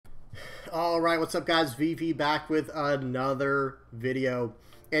All right, what's up, guys? VV back with another video.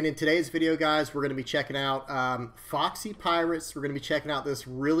 And in today's video, guys, we're going to be checking out Foxy Pirates. We're going to be checking out this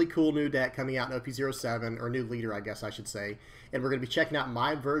really cool new deck coming out in OP07, or new leader, I guess I should say. And we're going to be checking out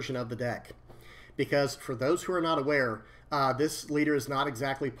my version of the deck. Because for those who are not aware, this leader is not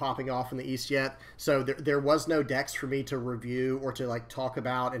exactly popping off in the East yet. So there was no decks for me to review or to like talk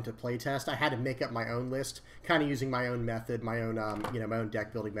about and to play test. I had to make up my own list, kind of using my own method, my own my own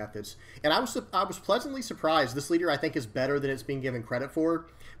deck building methods. And I was pleasantly surprised. This leader I think is better than it's being given credit for,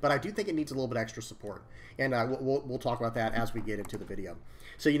 but I do think it needs a little bit extra support. And we'll talk about that as we get into the video.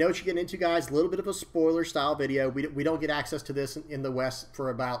 So you know what you're getting into, guys. A little bit of a spoiler style video. We don't get access to this in the West for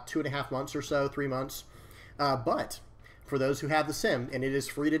about 2.5 months or so, 3 months. But for those who have the sim, and it is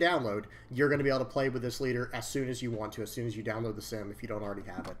free to download, you're going to be able to play with this leader as soon as you want to, as soon as you download the sim if you don't already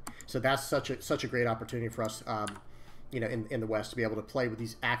have it. So that's such a great opportunity for us, in the West to be able to play with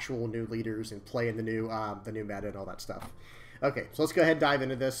these actual new leaders and play in the new meta and all that stuff. Okay, so let's go ahead and dive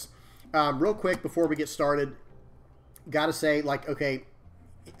into this. Real quick before we get started, gotta say, like, okay,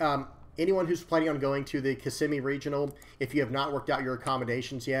 anyone who's planning on going to the Kissimmee Regional, if you have not worked out your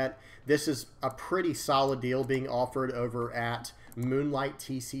accommodations yet, this is a pretty solid deal being offered over at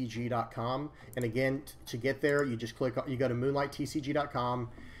moonlighttcg.com. And again, to get there, you just click, you go to moonlighttcg.com,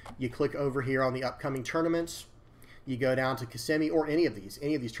 you click over here on the upcoming tournaments, you go down to Kissimmee, or any of these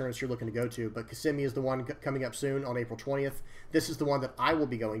tournaments you're looking to go to, but Kissimmee is the one coming up soon on April 20th. This is the one that I will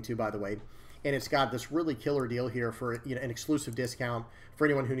be going to, by the way. And it's got this really killer deal here for an exclusive discount for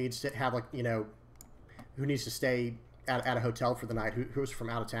anyone who needs to have, like, who needs to stay at a hotel for the night, who's from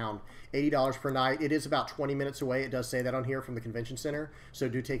out of town. $80 per night. It is about 20 minutes away. It does say that on here from the convention center, so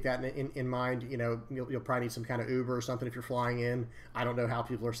do take that in mind. You'll probably need some kind of Uber or something if you're flying in. I don't know how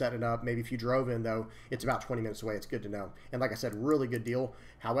people are setting it up. Maybe if you drove in, though, it's about 20 minutes away. It's good to know. And like I said, really good deal.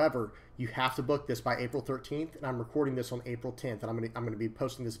 However, you have to book this by April 13th, and I'm recording this on April 10th, and I'm gonna be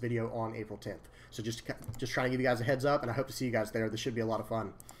posting this video on April 10th. So just trying to give you guys a heads up, and I hope to see you guys there. This should be a lot of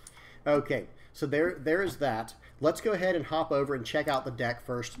fun. Okay, so there is that. Let's go ahead and hop over and check out the deck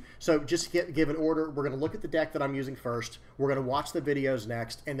first. So just to give an order, we're going to look at the deck that I'm using first. We're going to watch the videos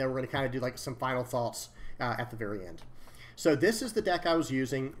next, and then we're going to kind of do like some final thoughts at the very end. So this is the deck I was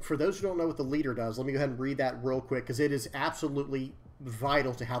using. For those who don't know what the leader does, let me go ahead and read that real quick because it is absolutely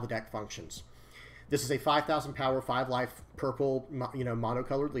vital to how the deck functions. This is a 5,000 power, 5 life, purple,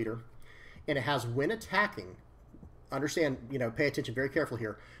 monocolored leader, and it has when attacking. Understand, pay attention very carefully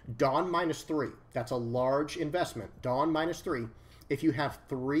here. Dawn -3. That's a large investment. Dawn -3. If you have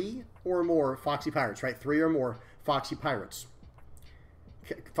 3 or more Foxy Pirates, right? 3 or more Foxy Pirate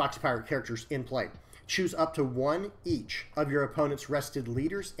characters in play. Choose up to 1 each of your opponent's rested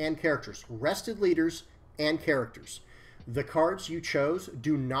leaders and characters. Rested leaders and characters. The cards you chose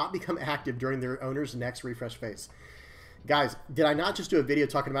do not become active during their owner's next refresh phase. Guys, did I not just do a video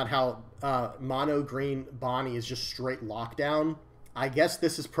talking about how mono green Bonnie is just straight lockdown? I guess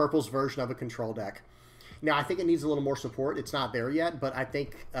this is Purple's version of a control deck. Now, I think it needs a little more support. It's not there yet, but I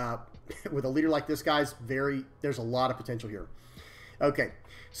think with a leader like this, guys, there's a lot of potential here. Okay,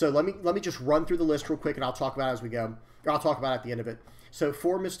 so let me just run through the list real quick, and I'll talk about it as we go. Or I'll talk about it at the end of it. So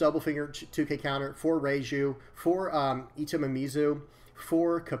 4 Miss Doublefinger 2K counter, 4 Reiju, 4 Itamamizu,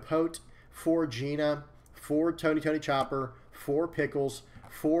 4 Capote, 4 Gina, 4 Tony Chopper, 4 Pickles,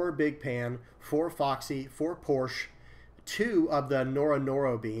 4 Big Pan, 4 Foxy, 4 Porsche, 2 of the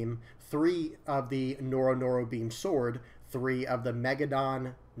Noro Beam, 3 of the Noro Beam Sword, 3 of the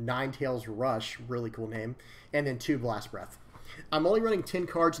Megadon Ninetales Rush, really cool name, and then 2 Blast Breath. I'm only running 10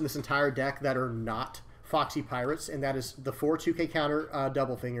 cards in this entire deck that are not Foxy Pirates, and that is the 4 2K counter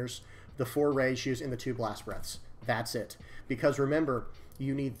Double Fingers, the 4 Reijus, and the 2 Blast Breaths. That's it. Because remember,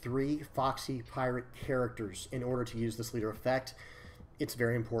 you need 3 Foxy Pirate characters in order to use this leader effect. It's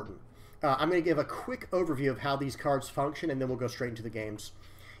very important. I'm going to give a quick overview of how these cards function, and then we'll go straight into the games.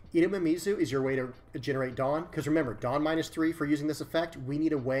 Itamamizu is your way to generate Dawn, because remember, Dawn -3 for using this effect, we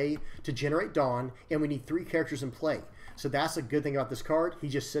need a way to generate Dawn, and we need 3 characters in play. So that's a good thing about this card. He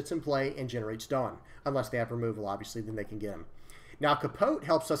just sits in play and generates Dawn. Unless they have removal, obviously, then they can get him. Now, Capote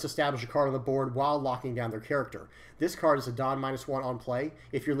helps us establish a card on the board while locking down their character. This card is a Dawn -1 on play.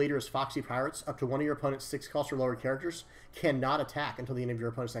 If your leader is Foxy Pirates, up to 1 of your opponent's 6 cost or lower characters cannot attack until the end of your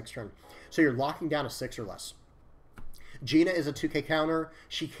opponent's next turn. So you're locking down a 6 or less. Gina is a 2K counter.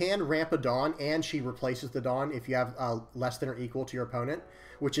 She can ramp a Dawn, and she replaces the Dawn if you have less than or equal to your opponent,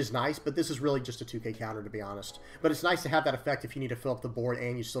 which is nice, but this is really just a 2K counter, to be honest. But it's nice to have that effect if you need to fill up the board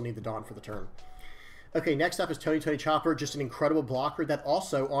and you still need the Dawn for the turn. Okay, next up is Tony Chopper, just an incredible blocker that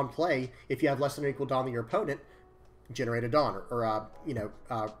also, on play, if you have less than or equal Dawn than your opponent, generate a Dawn, or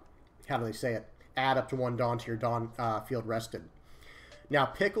how do they say it? Add up to 1 Dawn to your Dawn field rested. Now,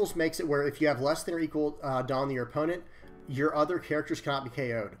 Pickles makes it where if you have less than or equal Dawn than your opponent, your other characters cannot be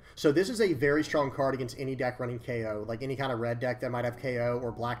KO'd. So this is a very strong card against any deck running KO, like any kind of red deck that might have KO,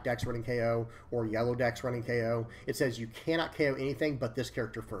 or black decks running KO, or yellow decks running KO. It says you cannot KO anything but this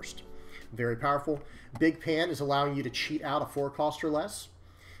character first. Very powerful. Big Pan is allowing you to cheat out a 4-cost or less.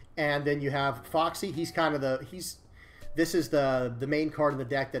 And then you have Foxy. He's kind of this is the main card in the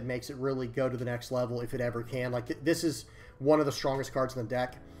deck that makes it really go to the next level if it ever can. Like this is one of the strongest cards in the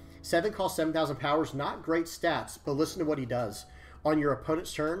deck. 7 cost 7,000 powers, not great stats, but listen to what he does. On your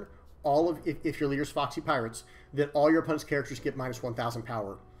opponent's turn, if your leader's Foxy Pirates, then all your opponent's characters get minus 1,000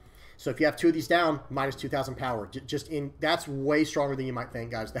 power. So if you have 2 of these down, minus 2,000 power. That's way stronger than you might think,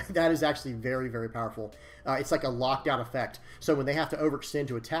 guys. That is actually very, very powerful. It's like a lockdown effect. So when they have to overextend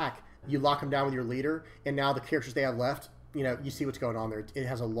to attack, you lock them down with your leader, and now the characters they have left, you see what's going on there. It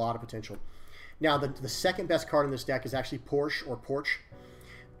has a lot of potential. Now, the second best card in this deck is actually Porsche or Porch.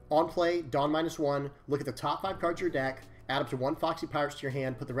 On play, Dawn -1. Look at the top 5 cards of your deck. Add up to 1 Foxy Pirates to your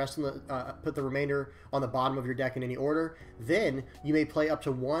hand. Put the remainder on the bottom of your deck in any order. Then you may play up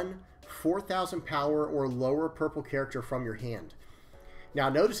to 1 4,000 power or lower purple character from your hand. Now,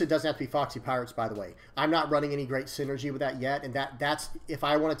 notice it doesn't have to be Foxy Pirates, by the way. I'm not running any great synergy with that yet, and that's if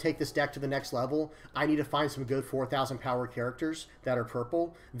I want to take this deck to the next level, I need to find some good 4,000 power characters that are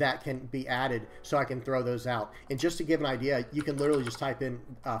purple that can be added so I can throw those out. And just to give an idea, you can literally just type in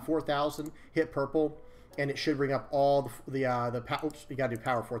 4,000, hit purple, and it should bring up all the oops, you got to do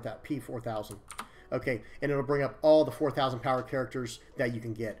power 4,000, P4000. Okay, and it'll bring up all the 4,000 power characters that you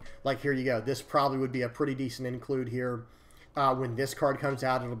can get. Like, here you go. This probably would be a pretty decent include here. When this card comes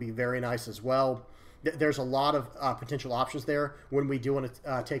out, it'll be very nice as well. There's a lot of potential options there when we do want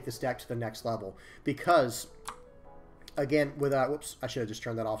to take this deck to the next level. Because, again, with whoops, I should have just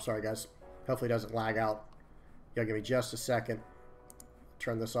turned that off. Sorry, guys. Hopefully it doesn't lag out. Y'all give me just a second.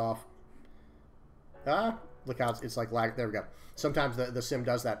 Turn this off. Look how it's like lag. There we go. Sometimes the sim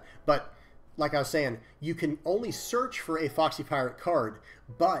does that. But, like I was saying, you can only search for a Foxy Pirate card.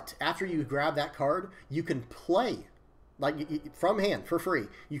 But after you grab that card, you can play from hand for free.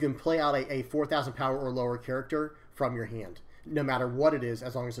 You can play out a 4,000 power or lower character from your hand, no matter what it is,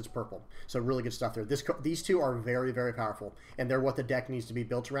 as long as it's purple. So really good stuff there. These two are very, very powerful, and they're what the deck needs to be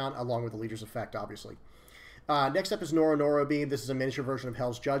built around, along with the leader's effect, obviously. Next up is Noro Beam. This is a miniature version of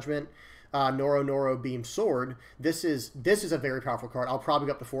Hell's Judgment. Noro Beam Sword. This is a very powerful card. I'll probably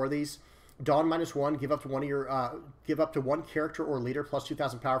go up to 4 of these. Dawn -1, give up to 1 character or leader plus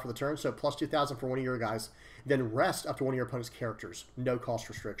 2,000 power for the turn, so plus 2,000 for one of your guys. Then rest up to 1 of your opponent's characters, no cost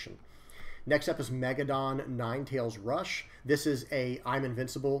restriction. Next up is Megadon Ninetails Rush. This is a I'm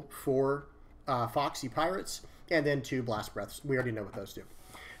Invincible for Foxy Pirates, and then 2 Blast Breaths. We already know what those do.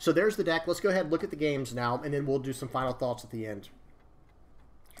 So there's the deck. Let's go ahead and look at the games now, and then we'll do some final thoughts at the end.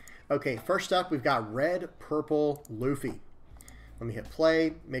 Okay, first up, we've got Red Purple Luffy. Let me hit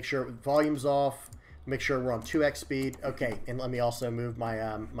play, make sure volume's off, make sure we're on 2x speed. Okay, and let me also move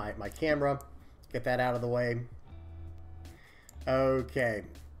my, my camera, get that out of the way. Okay,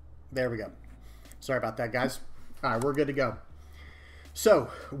 there we go. Sorry about that, guys. All right, we're good to go. So,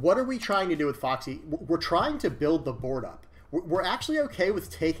 what are we trying to do with Foxy? We're trying to build the board up. We're actually okay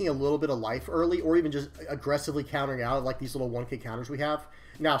with taking a little bit of life early, or even just aggressively countering out like these little 1K counters we have.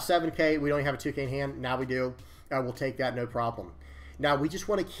 Now, 7K, we don't have a 2K in hand. Now we do. We'll take that, no problem. Now, we just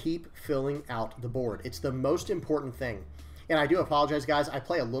want to keep filling out the board. It's the most important thing. And I do apologize, guys. I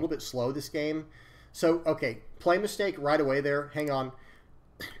play a little bit slow this game. So, okay, play mistake right away there. Hang on.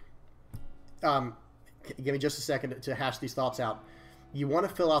 Give me just a second to hash these thoughts out. You want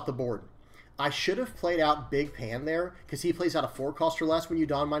to fill out the board. I should have played out Big Pan there because he plays out a 4 cost or less when you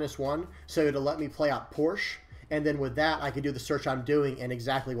Dawn -1. So it'll let me play out Porsche. And then with that, I can do the search I'm doing and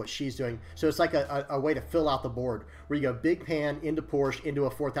exactly what she's doing. So it's like a way to fill out the board where you go Big Pan into Porsche into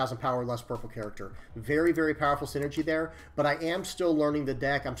a 4,000 power less purple character. Very, very powerful synergy there. But I am still learning the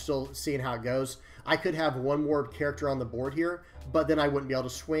deck. I'm still seeing how it goes. I could have 1 more character on the board here, but then I wouldn't be able to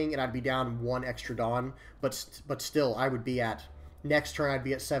swing and I'd be down 1 extra Dawn. But still, I would be at, next turn I'd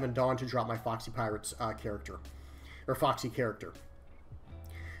be at 7 Dawn to drop my Foxy Pirates character, or Foxy character.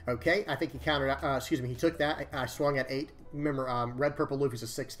 Okay, I think he countered, excuse me, he took that. I swung at 8. Remember, Red Purple Luffy's a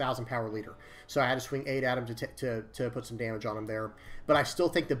 6,000 power leader. So I had to swing 8 at him to put some damage on him there. But I still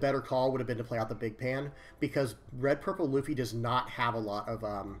think the better call would have been to play out the Big Pan, because Red Purple Luffy does not have a lot of,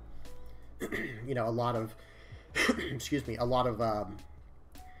 you know, a lot of, excuse me, a lot of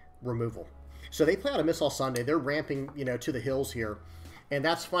removal. So they play out a Miss All Sunday. They're ramping, you know, to the hills here. And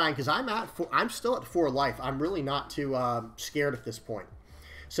that's fine, because I'm still at 4 life. I'm really not too scared at this point.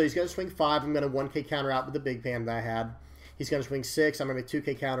 So he's going to swing 5. I'm going to 1K counter out with the big hand that I had. He's going to swing 6. I'm going to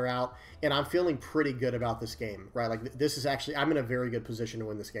 2K counter out. And I'm feeling pretty good about this game, right? Like, this is actually, I'm in a very good position to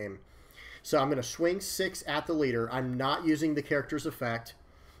win this game. So I'm going to swing 6 at the leader. I'm not using the character's effect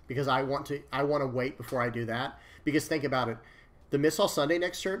because I want to wait before I do that. Because think about it. The Miss All Sunday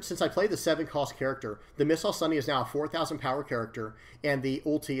next turn, since I play the 7-cost character, the Miss All Sunday is now a 4,000 power character, and the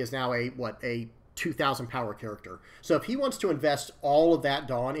ulti is now a 2,000 power character. So if he wants to invest all of that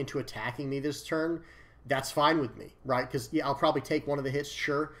Dawn into attacking me this turn, that's fine with me, right? Because yeah, I'll probably take one of the hits,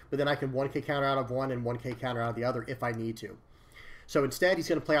 sure, but then I can 1K counter out of one and 1K counter out of the other if I need to. So instead, he's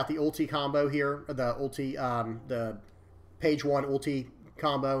going to play out the ulti combo here, the page 1 ulti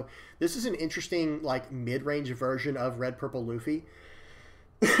combo. This is an interesting, like, mid-range version of Red Purple Luffy.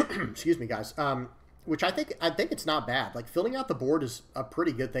 Excuse me, guys. Which I think it's not bad. Like, filling out the board is a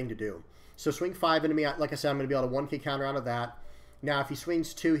pretty good thing to do. So swing 5 into me. Like I said, I'm going to be able to 1K counter out of that. Now, if he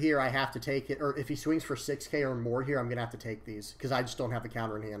swings 2 here, I have to take it. Or if he swings for 6K or more here, I'm going to have to take these because I just don't have the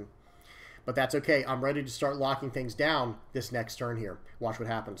counter in hand. But that's okay. I'm ready to start locking things down this next turn here. Watch what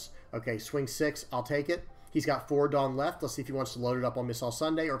happens. Okay, swing 6. I'll take it. He's got 4 Dawn left. Let's see if he wants to load it up on Miss All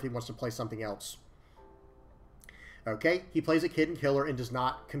Sunday or if he wants to play something else. Okay, he plays a Kid and Killer and does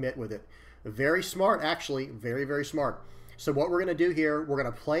not commit with it. Very smart, actually. Very, very smart. So what we're going to do here, we're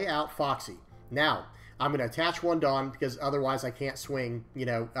going to play out Foxy. Now, I'm going to attach 1 Dawn because otherwise I can't swing,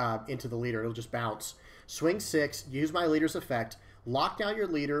 into the leader. It'll just bounce. Swing 6, use my leader's effect. Lock down your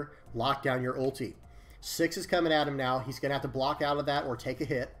leader, lock down your ulti. 6 is coming at him now. He's going to have to block out of that or take a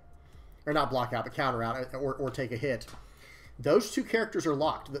hit. Or not block out, but counter out or take a hit. Those 2 characters are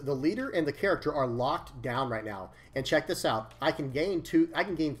locked. The leader and the character are locked down right now. And check this out. I can gain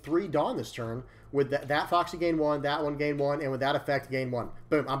 3 Dawn this turn with that Foxy gain 1, that one gain 1, and with that effect gain 1.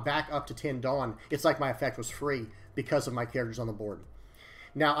 Boom, I'm back up to 10 Dawn. It's like my effect was free because of my characters on the board.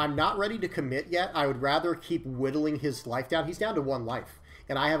 Now, I'm not ready to commit yet. I would rather keep whittling his life down. He's down to 1 life,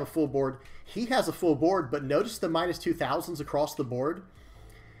 and I have a full board. He has a full board, but notice the minus 2,000s across the board.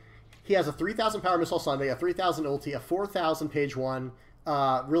 He has a 3,000 power Miss All Sunday, a 3,000 ulti, a 4,000 page 1,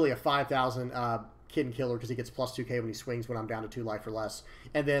 really a 5,000 Kid and Killer because he gets plus 2K when he swings when I'm down to 2 life or less.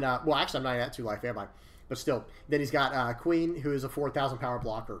 And then, well, actually, I'm not at 2 life, am I? But still. Then he's got Queen, who is a 4,000 power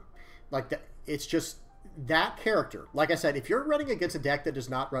blocker. Like, that, it's just that character. Like I said, if you're running against a deck that does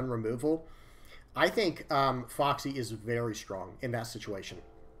not run removal, I think Foxy is very strong in that situation.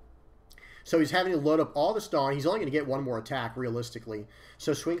 So he's having to load up all this Dawn. He's only going to get 1 more attack, realistically.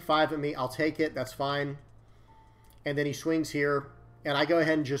 So swing 5 at me. I'll take it. That's fine. And then he swings here. And I go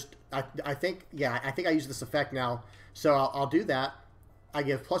ahead and just... I think I use this effect now. So I'll do that. I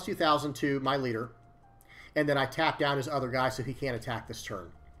give plus 2,000 to my leader. And then I tap down his other guy so he can't attack this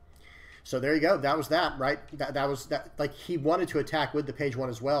turn. So there you go. That was that, right? That was that. Like, he wanted to attack with the page 1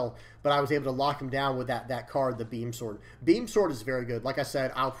 as well, but I was able to lock him down with that card, the Beam Sword. Beam Sword is very good. Like I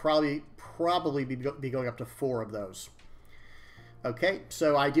said, I'll probably be going up to 4 of those. Okay,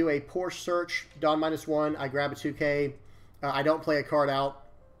 so I do a Porsche search, Dawn -1. I grab a 2K. I don't play a card out.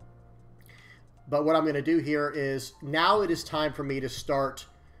 But what I'm going to do here is now it is time for me to start,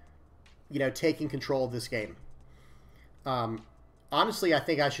 taking control of this game. Honestly, I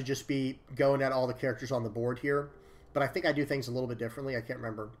think I should just be going at all the characters on the board here. But I think I do things a little bit differently. I can't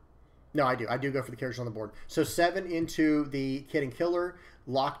remember. No, I do. I do go for the characters on the board. So 7 into the Kid and Killer.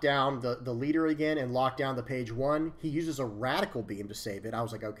 Lock down the leader again and lock down the page 1. He uses a Radical Beam to save it. I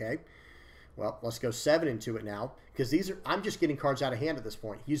was like, okay. Well, let's go 7 into it now. Because I'm just getting cards out of hand at this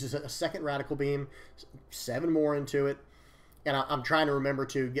point. He uses a second Radical Beam. 7 more into it. And I'm trying to remember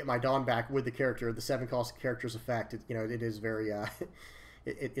to get my Dawn back with the character, the 7-cost character's effect. It is very,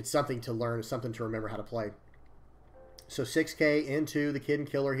 it's something to learn. It's something to remember how to play. So 6K into the Kid and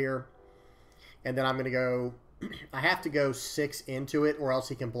Killer here. And then I'm going to go, I have to go 6 into it or else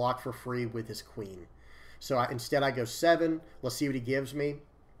he can block for free with his Queen. So instead I go 7. Let's see what he gives me.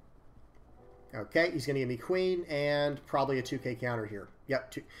 Okay, he's going to give me Queen and probably a 2K counter here.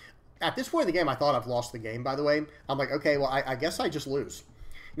 Yep, at this point in the game, I thought I've lost the game, by the way. I'm like, okay, well, I guess I just lose.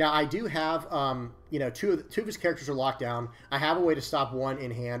 Now, I do have, two of his characters are locked down. I have a way to stop 1 in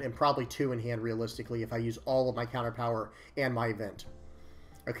hand and probably 2 in hand, realistically, if I use all of my counter power and my event.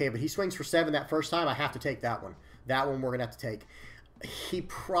 Okay, but he swings for 7 that first time. I have to take that one. That one we're going to have to take. He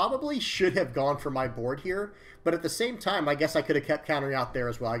probably should have gone for my board here, but at the same time, I guess I could have kept countering out there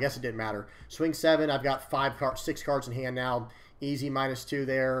as well. I guess it didn't matter. Swing 7, I've got 6 cards in hand now. Easy -2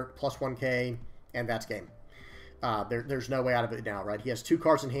 there, plus 1K, and that's game. There's no way out of it now, right? He has 2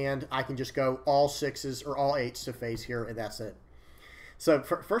 cards in hand. I can just go all 6s or all 8s to face here, and that's it. So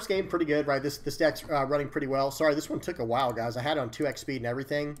first game, pretty good, right? This deck's running pretty well. Sorry, this one took a while, guys. I had it on 2x speed and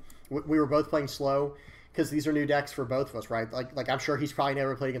everything. We were both playing slow because these are new decks for both of us, right? Like I'm sure he's probably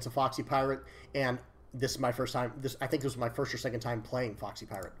never played against a Foxy Pirate, and this is my first time. I think this was my first or second time playing Foxy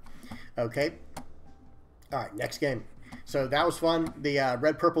Pirate. Okay. All right, next game. So that was fun. The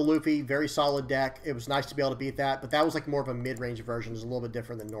red-purple Luffy, very solid deck. It was nice to be able to beat that, but that was like more of a mid-range version. It's a little bit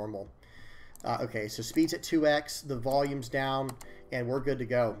different than normal. Okay, so speed's at 2x, the volume's down, and we're good to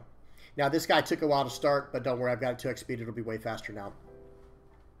go. Now, this guy took a while to start, but don't worry, I've got it 2x speed. It'll be way faster now.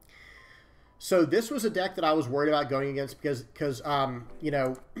 So this was a deck that I was worried about going against because you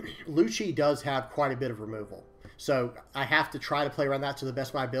know, Lucci does have quite a bit of removal. So I have to try to play around that to the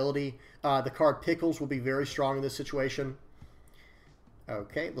best of my ability. The card Pickles will be very strong in this situation.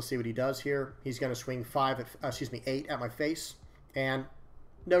 Okay, let's see what he does here. He's going to swing 8 at my face. And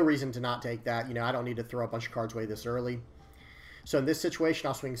no reason to not take that. You know, I don't need to throw a bunch of cards away this early. So in this situation,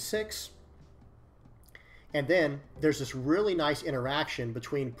 I'll swing 6. And then there's this really nice interaction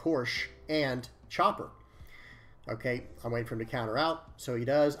between Porsche and Chopper. Okay, I'm waiting for him to counter out. So he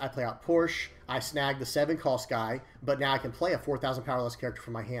does. I play out Porsche. I snag the 7 cost guy, but now I can play a 4,000 powerless character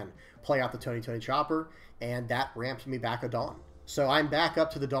from my hand. Play out the Tony Chopper, and that ramps me back a Dawn. So I'm back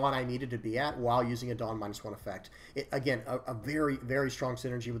up to the Dawn I needed to be at while using a Dawn -1 effect. Again, a very, very strong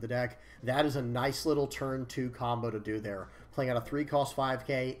synergy with the deck. That is a nice little turn 2 combo to do there. Playing out a 3 cost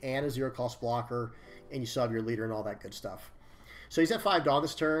 5k and a 0 cost blocker, and you still have your leader and all that good stuff. So he's at 5 Dawn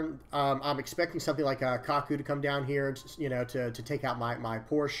this turn. I'm expecting something like a Kaku to come down here, you know, to take out my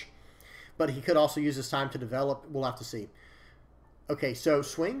Porsche. But he could also use this time to develop. We'll have to see. Okay, so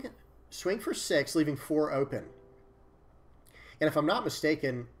swing for 6, leaving 4 open. And if I'm not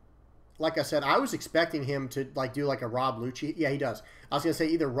mistaken, like I said, I was expecting him to like do like a Rob Lucci. Yeah, he does. I was going to say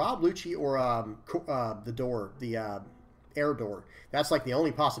either Rob Lucci or the air door. That's like the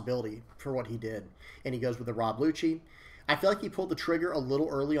only possibility for what he did. And he goes with the Rob Lucci. I feel like he pulled the trigger a little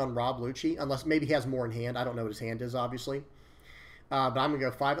early on Rob Lucci, unless maybe he has more in hand. I don't know what his hand is, obviously. But I'm going to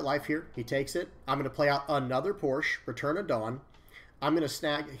go 5 at life here. He takes it. I'm going to play out another Porsche, return a Dawn. I'm going to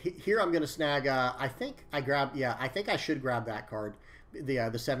snag, here I'm going to snag, I think I should grab that card,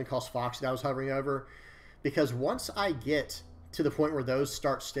 the 7 cost Fox that I was hovering over. Because once I get to the point where those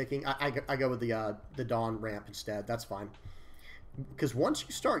start sticking, I go with the Dawn ramp instead. That's fine. Because once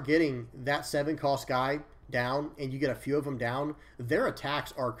you start getting that 7 cost guy down and you get a few of them down, their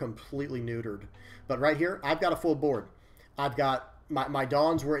attacks are completely neutered. But right here, I've got a full board. I've got my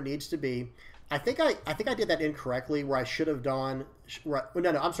Dawn's where it needs to be. I think I did that incorrectly where I should have Dawn. No,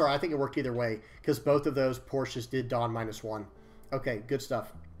 I'm sorry. I think it worked either way because both of those Porsches did Dawn -1. Okay, good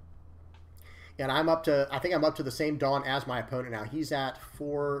stuff. And I think I'm up to the same Dawn as my opponent now. He's at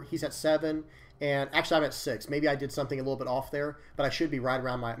 4, he's at 7, and actually I'm at 6. Maybe I did something a little bit off there, but I should be right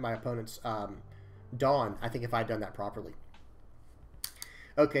around my opponent's Dawn, I think, if I had done that properly.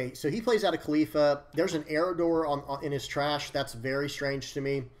 Okay, so he plays out a Khalifa. There's an Aerodor in his trash. That's very strange to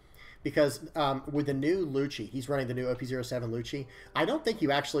me because with the new Lucci, he's running the new OP07 Lucci. I don't think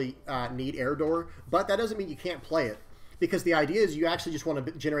you actually need Aerodor, but that doesn't mean you can't play it. Because the idea is you actually just want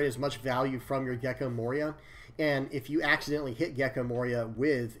to generate as much value from your Gecko Moria. And if you accidentally hit Gecko Moria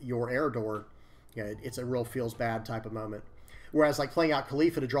with your Aerodor, you know, it's a real feels bad type of moment. Whereas like playing out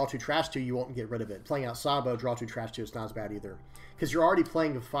Khalifa to draw 2 trash 2, you won't get rid of it. Playing out Sabo, draw 2 trash 2, it's not as bad either. Because you're already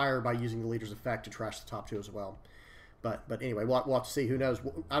playing with fire by using the leader's effect to trash the top 2 as well. But anyway, we'll have to see. Who knows?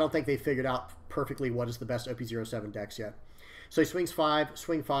 I don't think they figured out perfectly what is the best OP07 decks yet. So he swings 5,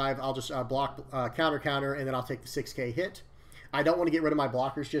 swing 5. I'll just block, counter, and then I'll take the 6k hit. I don't want to get rid of my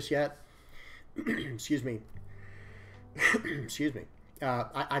blockers just yet. Excuse me. Excuse me.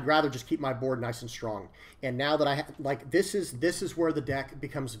 I'd rather just keep my board nice and strong. And now that I have, like, this is where the deck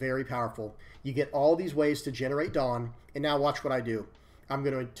becomes very powerful. You get all these ways to generate Dawn, and now watch what I do. I'm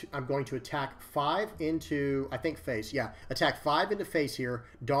going to attack 5 into, I think, face. Yeah, attack 5 into face here.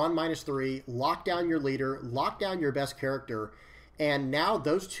 Dawn -3. Lock down your leader. Lock down your best character. And now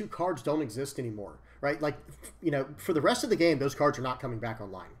those 2 cards don't exist anymore, right? Like, you know, for the rest of the game, those cards are not coming back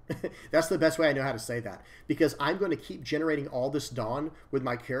online. That's the best way I know how to say that. Because I'm going to keep generating all this Dawn with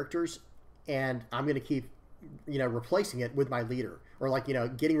my characters, and I'm going to keep, you know, replacing it with my leader. Or, like, you know,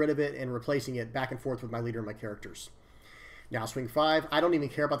 getting rid of it and replacing it back and forth with my leader and my characters. Now swing 5. I don't even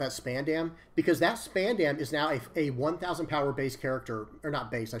care about that Spandam because that Spandam is now a 1,000 power base character, or not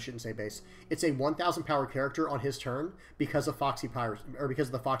base. I shouldn't say base. It's a 1,000 power character on his turn because of Foxy Pirate, or because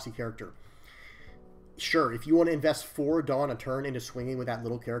of the Foxy character. Sure, if you want to invest 4 Dawn a turn into swinging with that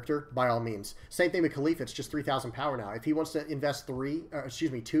little character, by all means. Same thing with Khalifa. It's just 3,000 power now. If he wants to invest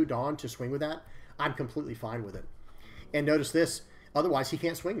 2 Dawn to swing with that, I'm completely fine with it. And notice this. Otherwise, he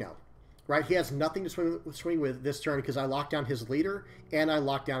can't swing now, right? He has nothing to swing with this turn because I locked down his leader and I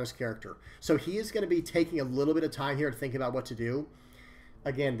locked down his character. So he is going to be taking a little bit of time here to think about what to do.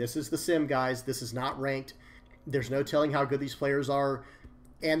 Again, this is the sim, guys. This is not ranked. There's no telling how good these players are.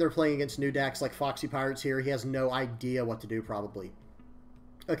 And they're playing against new decks like Foxy Pirates here. He has no idea what to do, probably.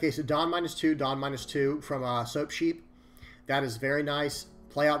 Okay, so Don -2, Don -2 from Soap Sheep. That is very nice.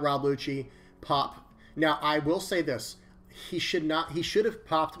 Play out Rob Lucci. Pop. Now, I will say this. He should have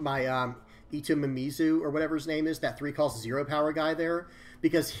popped my Ito Mimizu, or whatever his name is, that 3-cost 0 power guy there,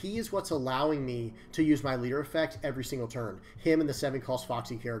 because he is what's allowing me to use my leader effect every single turn. Him and the 7-cost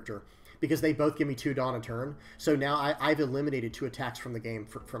Foxy character, because they both give me 2 Dawn a turn. So now I've eliminated 2 attacks from the game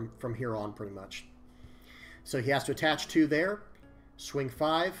from here on, pretty much. So he has to attach 2 there. Swing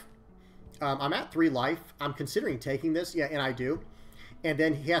 5. I'm at 3 life. I'm considering taking this. Yeah, and I do. And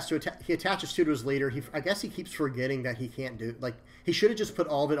then he has to he attaches 2 to his leader. I guess he keeps forgetting that he can't do... Like, he should have just put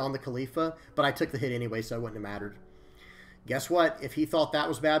all of it on the Khalifa, but I took the hit anyway, so it wouldn't have mattered. Guess what? If he thought that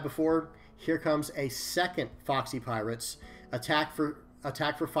was bad before, here comes a second Foxy Pirates. Attack for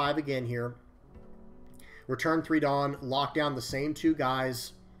 5 again here. Return 3 Dawn. Lock down the same 2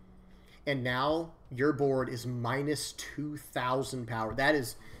 guys. And now your board is -2,000 power. That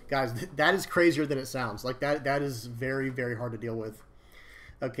is, guys, that is crazier than it sounds. Like, that is very, very hard to deal with.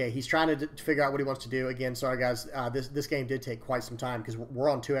 Okay, he's trying to figure out what he wants to do. Again, sorry, guys. This game did take quite some time because we're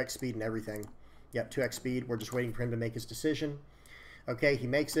on 2x speed and everything. Yep, 2x speed. We're just waiting for him to make his decision. Okay, he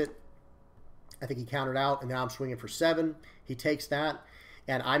makes it. I think he countered out, and now I'm swinging for 7. He takes that,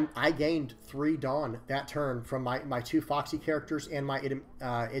 and I gained 3 Dawn that turn from my 2 Foxy characters and my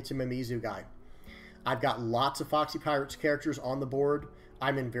Itamamizu guy. I've got lots of Foxy Pirates characters on the board.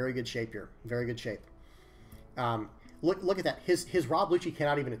 I'm in very good shape here. Very good shape. Look at that. His Rob Lucci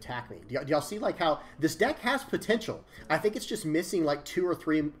cannot even attack me. Do y'all see like how this deck has potential? I think it's just missing like 2 or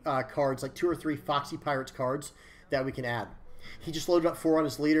 3 cards, like 2 or 3 Foxy Pirates cards that we can add. He just loaded up 4 on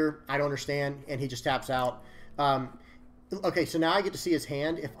his leader. I don't understand, and he just taps out. Okay, so now I get to see his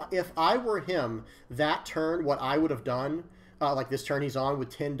hand. If I were him that turn, what I would have done, like this turn he's on with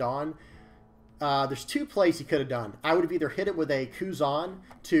 10 Dawn, there's 2 plays he could have done. I would have either hit it with a Kuzan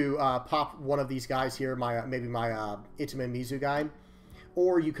to pop one of these guys here, maybe my Itamamizu guy,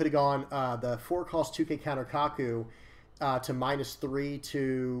 or you could have gone the 4-cost 2K counter Kaku to -3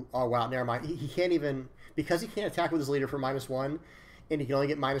 to... Oh, wow, never mind. He can't even... Because he can't attack with his leader for -1, and he can only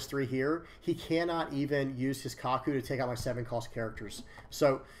get -3 here, he cannot even use his Kaku to take out my 7-cost characters.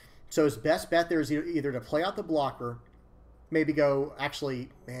 So his best bet there is either to play out the blocker, maybe go, actually,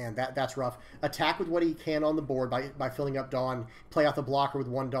 man, that's rough. Attack with what he can on the board by filling up Dawn, play out the blocker with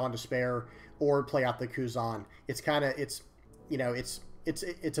 1 Dawn to spare, or play out the Kuzan. It's kind of, it's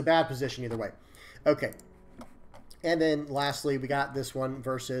a bad position either way. Okay. And then lastly, we got this one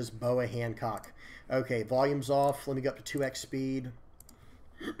versus Boa Hancock. Okay, volume's off. Let me go up to 2x speed.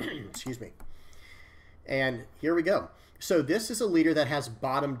 Excuse me. And here we go. So this is a leader that has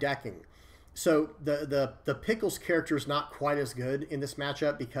bottom decking. So the Pickles character is not quite as good in this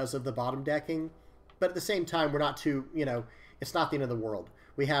matchup because of the bottom decking. But at the same time, we're not too, it's not the end of the world.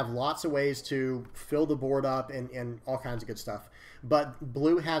 We have lots of ways to fill the board up and all kinds of good stuff. But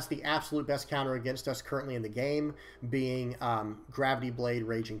blue has the absolute best counter against us currently in the game, being Gravity Blade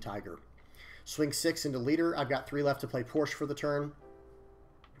Raging Tiger. Swing 6 into leader. I've got 3 left to play Porsche for the turn.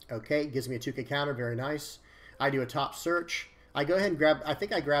 Okay, gives me a 2K counter. Very nice. I do a top search. I go ahead and grab, I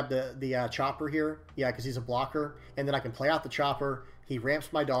think I grab the chopper here. Yeah, because he's a blocker. And then I can play out the chopper. He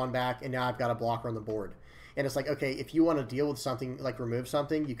ramps my Dawn back, and now I've got a blocker on the board. And it's like, okay, if you want to deal with something, like remove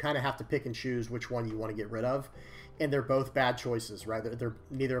something, you kind of have to pick and choose which one you want to get rid of. And they're both bad choices, right?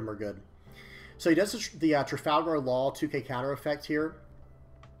 Neither of them are good. So he does the Trafalgar Law 2K counter effect here.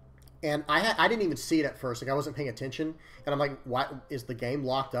 And I didn't even see it at first. Like, I wasn't paying attention. And I'm like, what? Is the game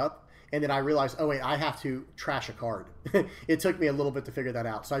locked up? And then I realized, oh, wait, I have to trash a card. It took me a little bit to figure that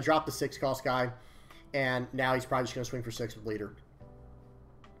out. So I dropped the 6-cost guy. And now he's probably just going to swing for 6 with leader.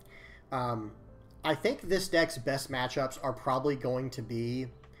 I think this deck's best matchups are probably going to be...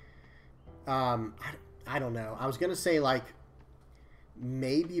 I don't know. I was going to say, like,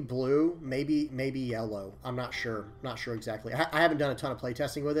 maybe blue, maybe yellow. I'm not sure. Not sure exactly. I haven't done a ton of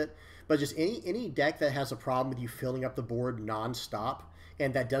playtesting with it. But just any deck that has a problem with you filling up the board nonstop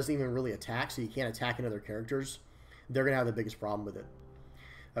and that doesn't even really attack, so you can't attack any other characters, they're going to have the biggest problem with it.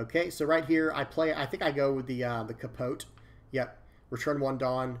 Okay, so right here, I think I go with the Capote. Yep. Return 1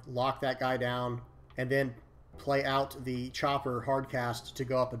 Dawn, lock that guy down, and then play out the Chopper Hardcast to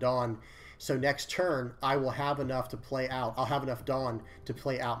go up a Dawn. So next turn, I will have enough to play out. I'll have enough Dawn to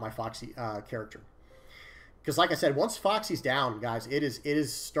play out my Foxy character. Because like I said, once Foxy's down, guys, it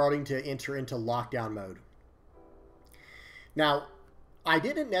is starting to enter into lockdown mode. Now, I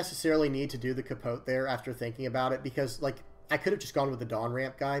didn't necessarily need to do the capote there after thinking about it, because like I could have just gone with the Dawn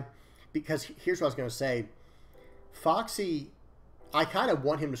Ramp guy. Because here's what I was going to say. Foxy, I kind of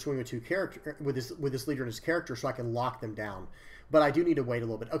want him to swing with two character with his leader and his character so I can lock them down. But I do need to wait a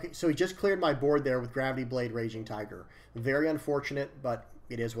little bit. Okay, so he just cleared my board there with Gravity Blade Raging Tiger. Very unfortunate, but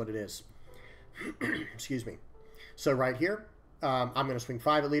it is what it is. Excuse me. So right here, I'm going to swing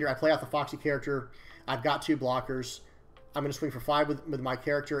 5 at leader. I play out the Foxy character. I've got 2 blockers. I'm going to swing for 5 with my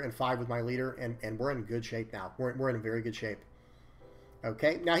character and 5 with my leader, and we're in good shape now. We're in a very good shape.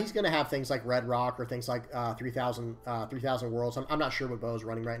 Okay, now he's going to have things like Red Rock or things like 3,000 Worlds. I'm not sure what Bo's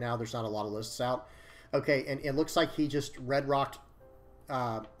running right now. There's not a lot of lists out. Okay, and it looks like he just Red Rocked.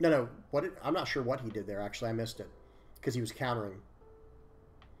 No. I'm not sure what he did there, actually. I missed it because he was countering.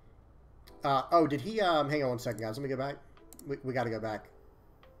 Oh, did he... hang on one second, guys. Let me go back. We got to go back.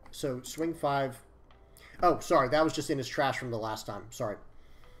 So, swing 5... Oh, sorry. That was just in his trash from the last time. Sorry.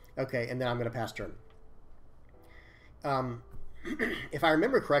 Okay, and then I'm going to pass turn. If I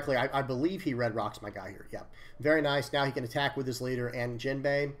remember correctly, I believe he Red Rocks my guy here. Yeah. Very nice. Now he can attack with his leader and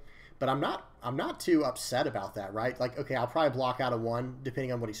Jinbei. But I'm not too upset about that, right? Like, okay, I'll probably block out a 1,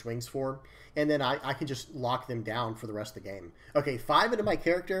 depending on what he swings for. And then I can just lock them down for the rest of the game. Okay, 5 into my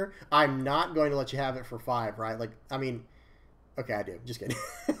character. I'm not going to let you have it for 5, right? Like, I mean... Okay, I do. Just kidding.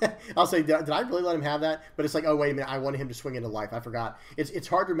 I'll say, did I really let him have that? But it's like, oh, wait a minute. I wanted him to swing into life. I forgot. It's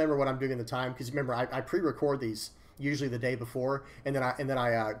hard to remember what I'm doing in the time. Because remember, I pre-record these usually the day before. And then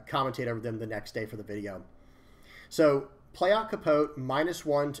I commentate over them the next day for the video. So, play out Capote,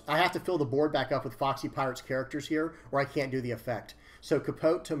 -1. I have to fill the board back up with Foxy Pirate's characters here, or I can't do the effect. So,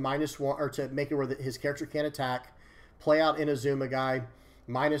 Capote to -1, or to make it where his character can't attack. Play out Inazuma guy,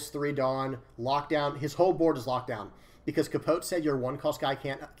 -3 Dawn, lockdown. His whole board is locked down. Because Capote said your 1-cost guy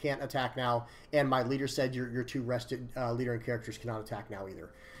can't attack now, and my leader said your 2 rested leader and characters cannot attack now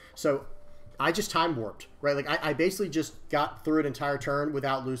either. So I just time warped, right? Like I basically just got through an entire turn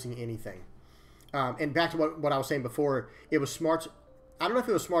without losing anything. And back to what I was saying before, it was smart. I don't know if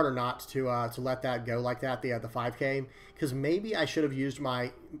it was smart or not to let that go like that, the 5K, because maybe I should have used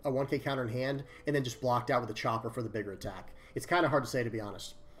a 1K counter in hand and then just blocked out with a chopper for the bigger attack. It's kind of hard to say, to be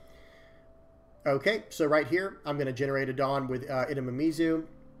honest. Okay, so right here, I'm going to generate a Dawn with Idamamizu.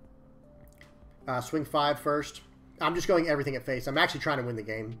 Swing 5 first. I'm just going everything at face. I'm actually trying to win the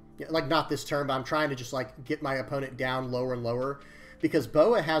game. Like, not this turn, but I'm trying to just, like, get my opponent down lower and lower. Because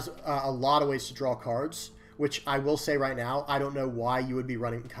Boa has a lot of ways to draw cards, which I will say right now, I don't know why you would be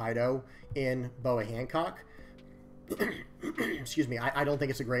running Kaido in Boa Hancock. Excuse me, I don't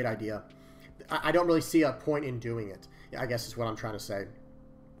think it's a great idea. I don't really see a point in doing it, I guess is what I'm trying to say.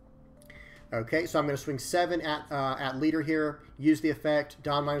 Okay, so I'm going to swing 7 at leader here, use the effect,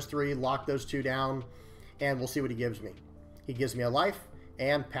 Dawn -3, lock those 2 down, and we'll see what he gives me. He gives me a life,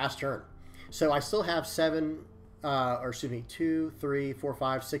 and pass turn. So I still have 2, 3, 4,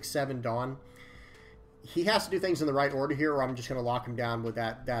 5, 6, 7 Dawn. He has to do things in the right order here, or I'm just going to lock him down with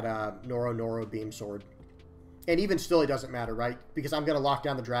that Noro Beam Sword. And even still, it doesn't matter, right? Because I'm going to lock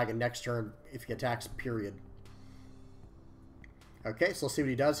down the dragon next turn if he attacks, period. Okay, so let's see what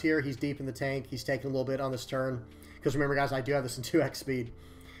he does here. He's deep in the tank. He's taking a little bit on this turn. Because remember, guys, I do have this in 2x speed.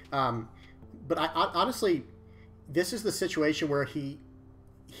 But honestly, this is the situation where he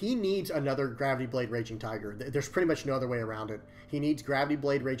needs another Gravity Blade Raging Tiger. There's pretty much no other way around it. He needs Gravity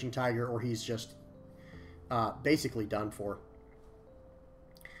Blade Raging Tiger, or he's just basically done for.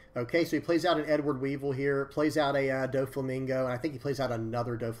 Okay, so he plays out an Edward Weevil here. Plays out a Doflamingo. And I think he plays out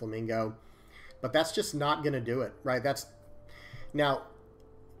another Doflamingo. But that's just not going to do it, right? Now,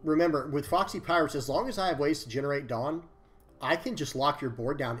 remember, with Foxy Pirates, as long as I have ways to generate Dawn, I can just lock your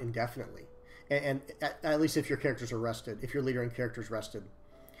board down indefinitely. And at least if your characters are rested, if your leader and character's rested.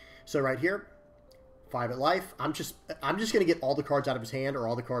 So right here, 5 at life. I'm just going to get all the cards out of his hand or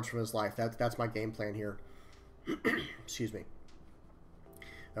all the cards from his life. That's my game plan here. Excuse me.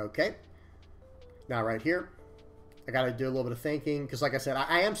 Okay. Now right here, I got to do a little bit of thinking, because like I said,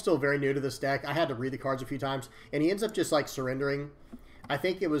 I am still very new to this deck. I had to read the cards a few times, and he ends up just like surrendering. I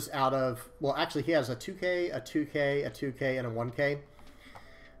think it was out of, well, actually he has a 2K, a 2K, a 2K, and a 1K.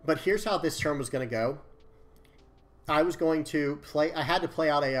 But here's how this turn was going to go. I was going to play, I had to play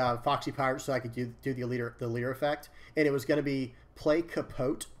out a Foxy Pirate so I could do the leader effect, and it was going to be play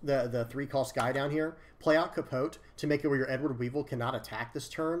Capote, the 3-cost guy down here, play out Capote to make it where your Edward Weevil cannot attack this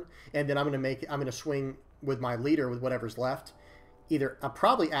turn, and then I'm going to swing with my leader with whatever's left, either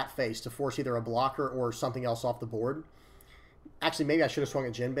probably at face to force either a blocker or something else off the board. Actually, maybe I should have swung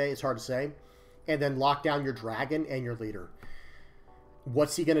at Jinbei. It's hard to say. and then lock down your dragon and your leader.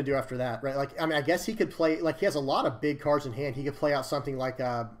 What's he going to do after that, right? Like, I mean, I guess he could play, like, he has a lot of big cards in hand. He could play out something like,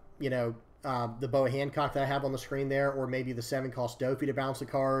 you know, the Boa Hancock that I have on the screen there, or maybe the 7-cost Dofi to bounce a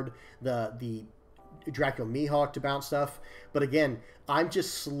card, the Dracula Mihawk to bounce stuff. But again, I'm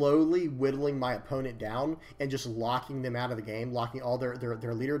just slowly whittling my opponent down and just locking them out of the game, locking all their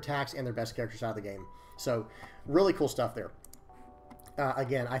leader attacks and their best characters out of the game. So, really cool stuff there.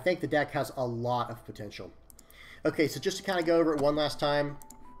 Again, I think the deck has a lot of potential. Okay, so just to kind of go over it one last time,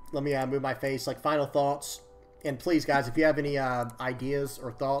 let me move my face, like final thoughts. And please, guys, if you have any ideas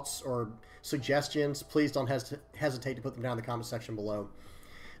or thoughts or suggestions, please don't hesitate to put them down in the comment section below.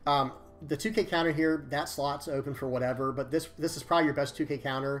 The 2K counter here, that slot's open for whatever, but this is probably your best 2K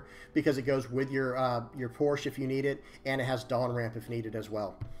counter because it goes with your Porsche if you need it, and it has Dawn Ramp if needed as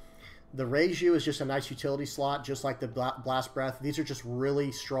well. The Reiju is just a nice utility slot, just like the Blast Breath. These are just really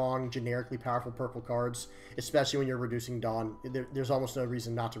strong, generically powerful purple cards, especially when you're reducing Dawn. There's almost no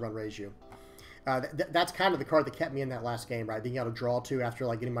reason not to run Reiju. That's kind of the card that kept me in that last game, right? Being able to draw 2 after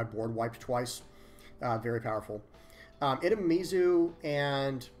like getting my board wiped twice. Very powerful. Itamizu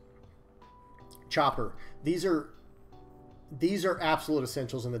and Chopper. These are absolute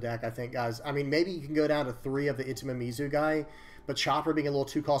essentials in the deck, I think, guys. I mean, maybe you can go down to 3 of the Itamizu guy, but Chopper being a little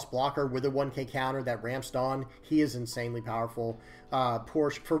 2-cost blocker with a 1K counter that ramps Dawn, he is insanely powerful.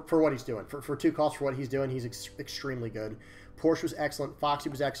 Porsche, for what he's doing. For 2 costs for what he's doing, he's extremely good. Porsche was excellent. Foxy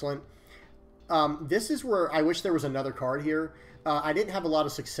was excellent. This is where I wish there was another card here. I didn't have a lot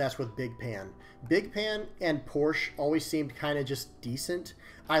of success with Big Pan. Big Pan and Porsche always seemed kind of just decent.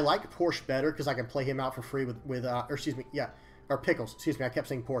 I like Porsche better because I can play him out for free or Pickles. Excuse me, I kept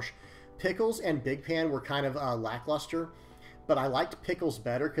saying Porsche. Pickles and Big Pan were kind of lackluster, but I liked Pickles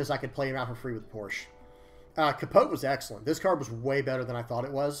better because I could play him out for free with Porsche. Capote was excellent. This card was way better than I thought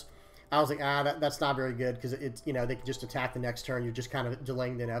it was. I was like, that's not very good because it's, you know, they can just attack the next turn. You're just kind of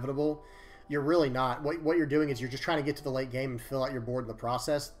delaying the inevitable. You're really not. What you're doing is you're just trying to get to the late game and fill out your board in the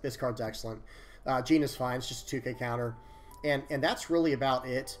process. This card's excellent. Gina's fine. It's just a 2K counter. And that's really about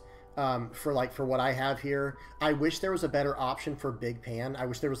it for what I have here. I wish there was a better option for Big Pan. I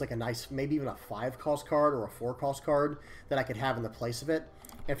wish there was like a nice, maybe even a 5-cost card or a 4-cost card that I could have in the place of it.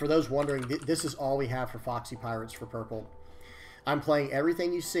 And for those wondering, this is all we have for Foxy Pirates for purple. I'm playing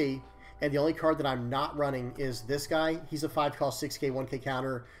everything you see. And the only card that I'm not running is this guy. He's a 5-cost 6K 1K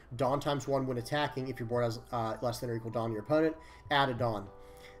counter. Dawn ×1 when attacking. If your board has less than or equal Dawn to your opponent, add a Dawn.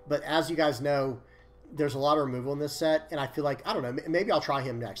 But as you guys know, there's a lot of removal in this set, and I feel like, I don't know, maybe I'll try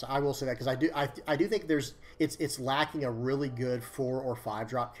him next. I will say that because I do think it's lacking a really good 4 or 5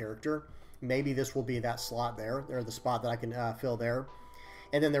 drop character. Maybe this will be that slot there, or the spot that I can fill there.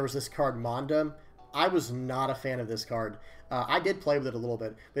 And then there was this card Monda. I was not a fan of this card. I did play with it a little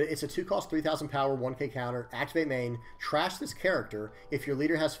bit, but it's a 2-cost 3,000 power 1K counter. Activate main. Trash this character. If your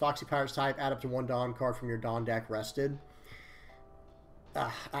leader has Foxy Pirates type, add up to 1 Dawn card from your Dawn deck rested.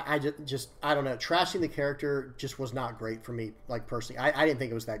 I don't know. Trashing the character just was not great for me, like, personally. I didn't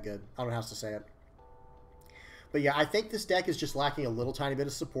think it was that good. I don't know how else to say it. But yeah, I think this deck is just lacking a little tiny bit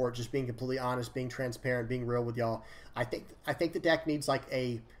of support, just being completely honest, being transparent, being real with y'all. I think the deck needs like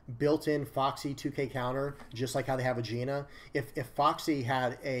a built-in Foxy 2K counter, just like how they have a Gina. If Foxy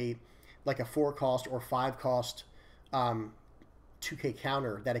had like a 4-cost or 5-cost 2K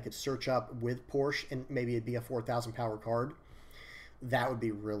counter that it could search up with Porsche, and maybe it'd be a 4,000 power card, that would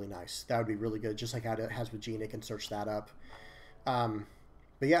be really nice. That would be really good, just like how it has with Gina, it can search that up.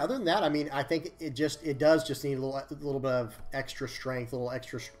 But yeah, other than that, I mean, I think it does just need a little bit of extra strength, a little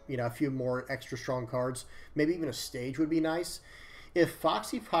extra, you know, a few more extra strong cards. Maybe even a stage would be nice. If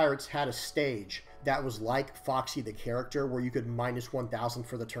Foxy Pirates had a stage that was like Foxy the character, where you could minus 1,000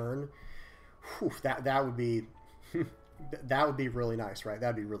 for the turn, whew, that would be that would be really nice, right?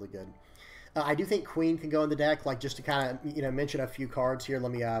 That'd be really good. I do think Queen can go in the deck, like, just to kind of, you know, mention a few cards here.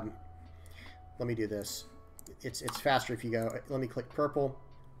 Let me do this. It's faster if you go. Let me click purple.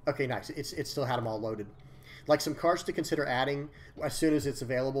 Okay, nice. It still had them all loaded. Like, some cards to consider adding as soon as it's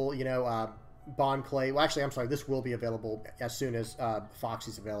available. You know, Bond Clay. Well, actually, I'm sorry. This will be available as soon as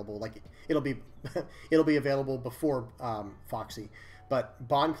Foxy's available. Like, it'll be it'll be available before Foxy. But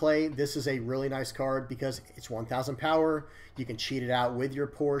Bond Clay, this is a really nice card because it's 1,000 power. You can cheat it out with your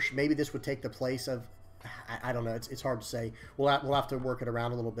Porsche. Maybe this would take the place of, I don't know. It's hard to say. We'll have to work it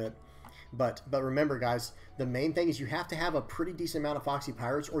around a little bit. But remember, guys, the main thing is you have to have a pretty decent amount of Foxy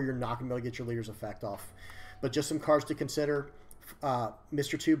Pirates, or you're not going to be able to get your leader's effect off. But just some cards to consider.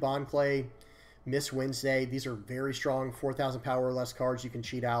 Mr. 2 Bond Clay, Miss Wednesday. These are very strong 4,000 power or less cards you can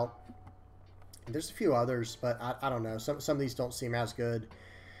cheat out. And there's a few others, but I don't know. Some of these don't seem as good.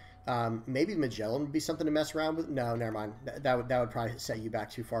 Maybe Magellan would be something to mess around with. No, never mind. That would probably set you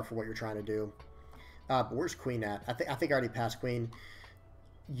back too far for what you're trying to do. But where's Queen at? I think I already passed Queen.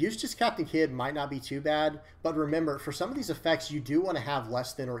 Eustace Captain Kidd might not be too bad, but remember, for some of these effects, you do want to have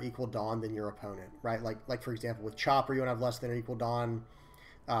less than or equal Dawn than your opponent, right? Like for example, with Chopper, you want to have less than or equal Dawn.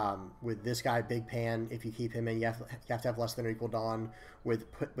 With this guy, Big Pan, if you keep him in, you have to have less than or equal Dawn.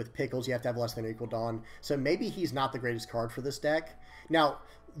 With Pickles, you have to have less than or equal Dawn. So maybe he's not the greatest card for this deck. Now,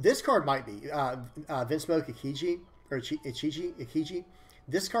 this card might be. Vinsmoke Ikiji, or Ikiji.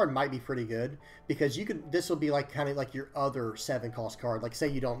 This card might be pretty good because this will be like kind of like your other 7-cost card. Like say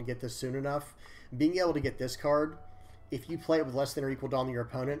you don't get this soon enough, being able to get this card, if you play it with less than or equal Dawn than your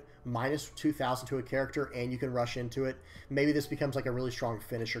opponent, minus 2,000 to a character, and you can rush into it. Maybe this becomes like a really strong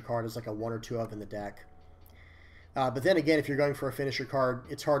finisher card as like a 1 or 2 of in the deck. But then again, if you're going for a finisher card,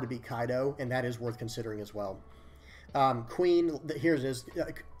 it's hard to beat Kaido, and that is worth considering as well. Queen, here's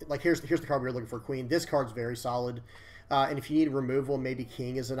the card we were looking for. Queen. This card's very solid. And if you need removal, maybe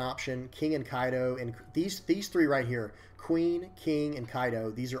King is an option. King and Kaido, and these 3 right here, Queen, King, and Kaido,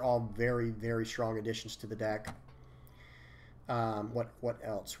 these are all very, very strong additions to the deck. What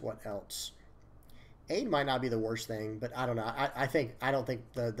else? Aid might not be the worst thing, but I don't know. I don't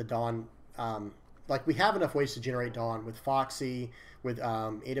think the Dawn, like we have enough ways to generate Dawn with Foxy, with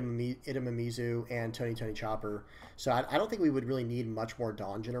Idamamizu, and Tony Chopper. So I don't think we would really need much more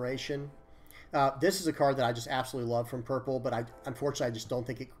Dawn generation. This is a card that I just absolutely love from Purple, but unfortunately I just don't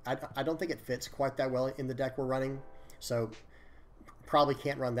think I don't think it fits quite that well in the deck we're running. So probably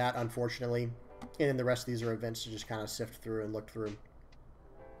can't run that, unfortunately. And then the rest of these are events to just kind of sift through and look through.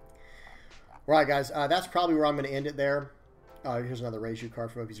 All right, guys, that's probably where I'm going to end it there. Here's another Reiju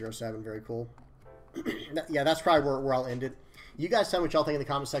card from OP07. Very cool. Yeah, that's probably where I'll end it. You guys tell me what y'all think in the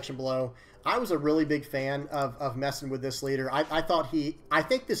comment section below. I was a really big fan of messing with this leader. I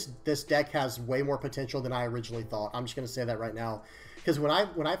think this deck has way more potential than I originally thought. I'm just going to say that right now. Because when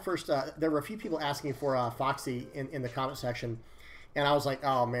I first, there were a few people asking for Foxy in the comment section. And I was like,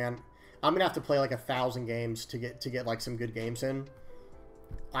 oh, man, I'm going to have to play like 1,000 games to get like some good games in.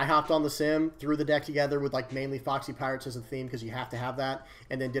 I hopped on the sim, threw the deck together with like mainly Foxy Pirates as a theme because you have to have that,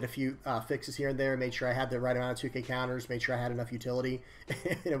 and then did a few fixes here and there, made sure I had the right amount of 2K counters, made sure I had enough utility,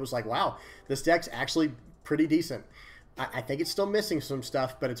 and it was like, wow, this deck's actually pretty decent. I think it's still missing some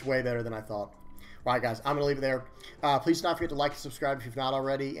stuff, but it's way better than I thought. All right, guys, I'm going to leave it there. Please do not forget to like and subscribe if you've not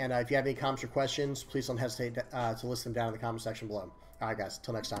already, and if you have any comments or questions, please don't hesitate to list them down in the comment section below. All right, guys,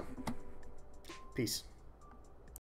 until next time. Peace.